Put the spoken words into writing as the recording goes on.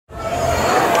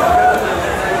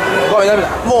ごめん、ダメだ。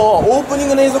もうオープニン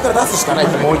グの映像から出すしかないっ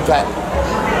て、もう一回。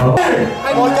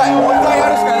はい、もう一回や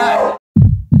るしかない。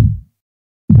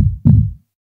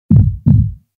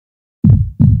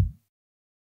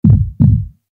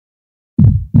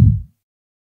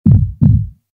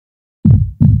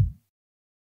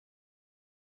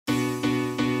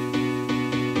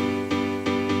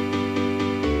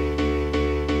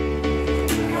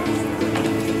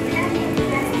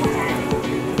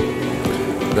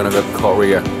Gonna go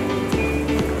Korea.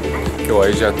 今日は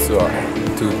アジアツアー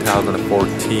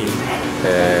2014、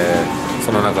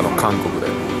その中の韓国で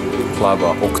Club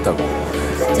Octagon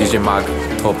DJ Mag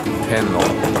トップ10の、箱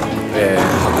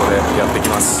でやってき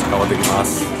ます。頑張ってきま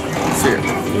す。See you.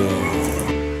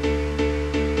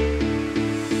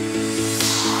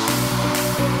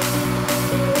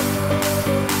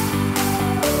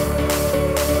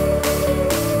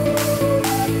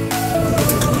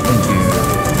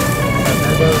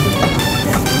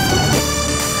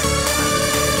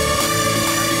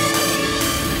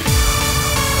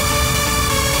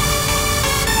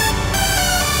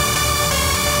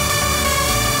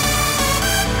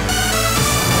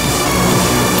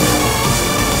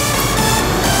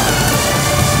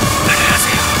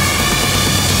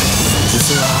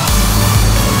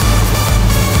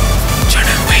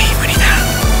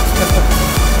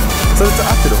それと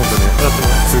合ってる、本当に。合ってま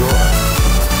す。すご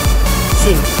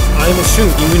い。あれも瞬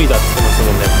無理だって言ってますも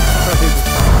んね。な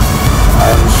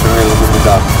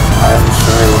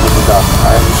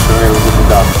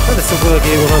んでそこだ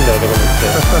け英語なんだよとか思って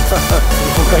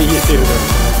他言えてるのにな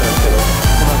んですけど、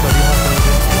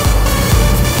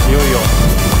いよいよ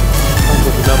韓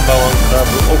国ナンバーワンクラブ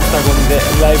オクタゴンで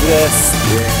ライブです。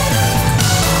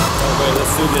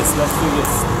Let's do this, let's do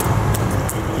this.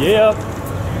 Yeah.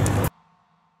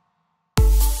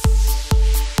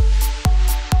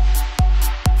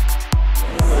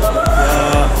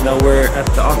 Now we're at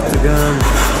the Octagon,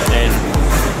 and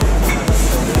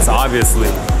it's obviously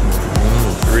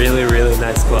really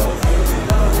nice club.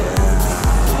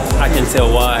 I can tell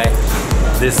why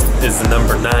this is the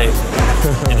number 9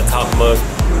 in the top mug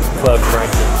club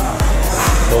ranking.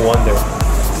 No wonder.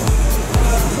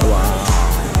 Wow.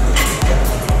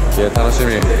 いや、楽し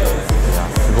み。いや、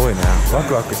すごいね。ワ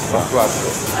クワクしてた。ワクワク。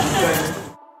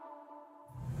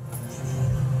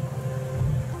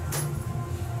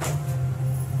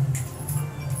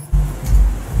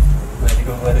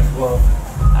Let it flow.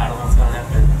 I don't know what's gonna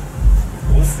happen.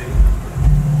 We'll see.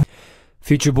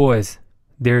 Future boys,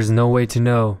 there's no way to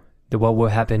know what will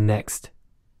happen next.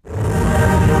 Go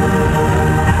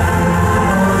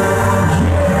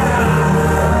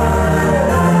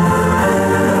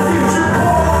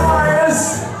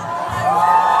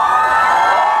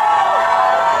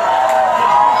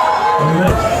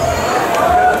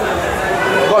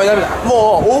ダメだ。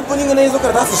もうオープニングの映像か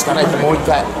ら出すしかないって、もう一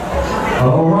回。は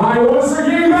い、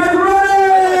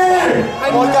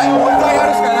もう一回や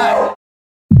るしかない。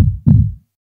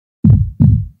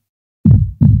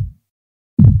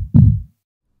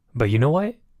But you know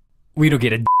what? We don't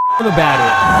get a about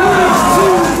it.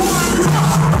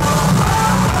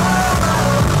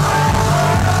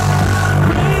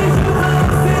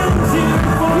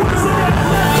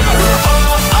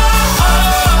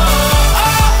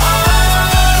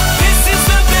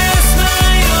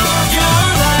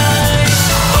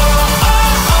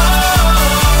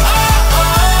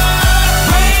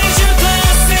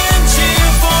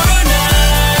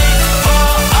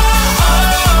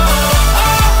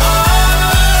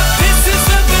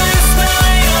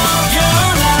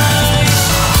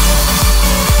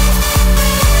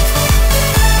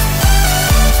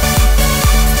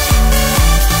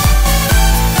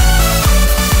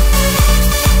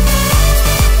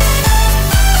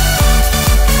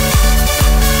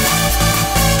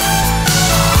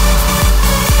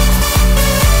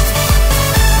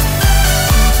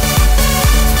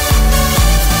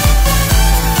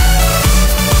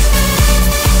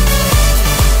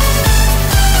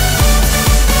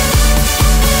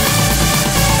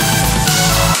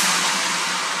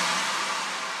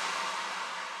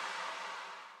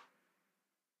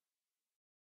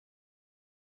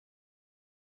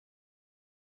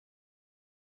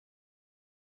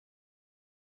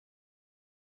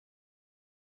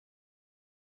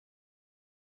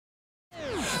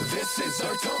 This is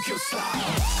our Tokyo style.